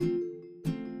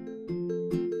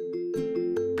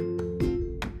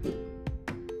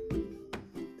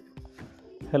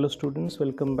Hello students,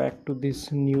 welcome back to this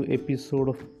new episode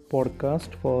of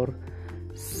podcast for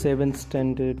 7th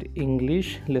standard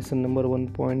English, lesson number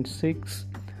 1.6,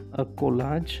 a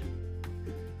collage.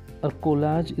 A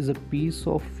collage is a piece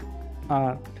of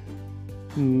art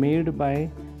made by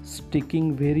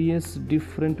sticking various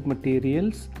different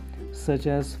materials such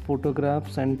as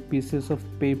photographs and pieces of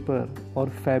paper or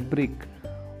fabric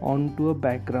onto a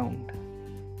background.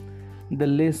 The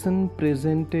lesson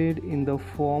presented in the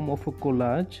form of a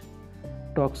collage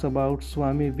talks about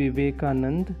Swami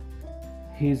Vivekananda,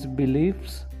 his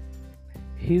beliefs,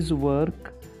 his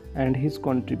work and his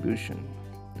contribution.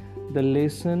 The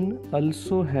lesson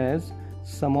also has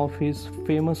some of his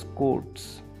famous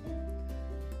quotes,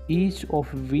 each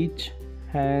of which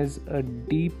has a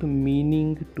deep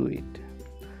meaning to it.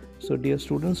 So dear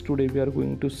students, today we are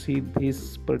going to see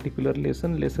this particular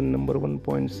lesson number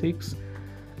 1.6,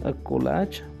 a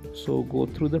collage. So go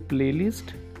through the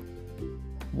playlist,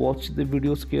 watch the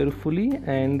videos carefully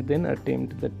and then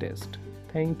attempt the test.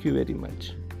 Thank you very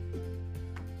much.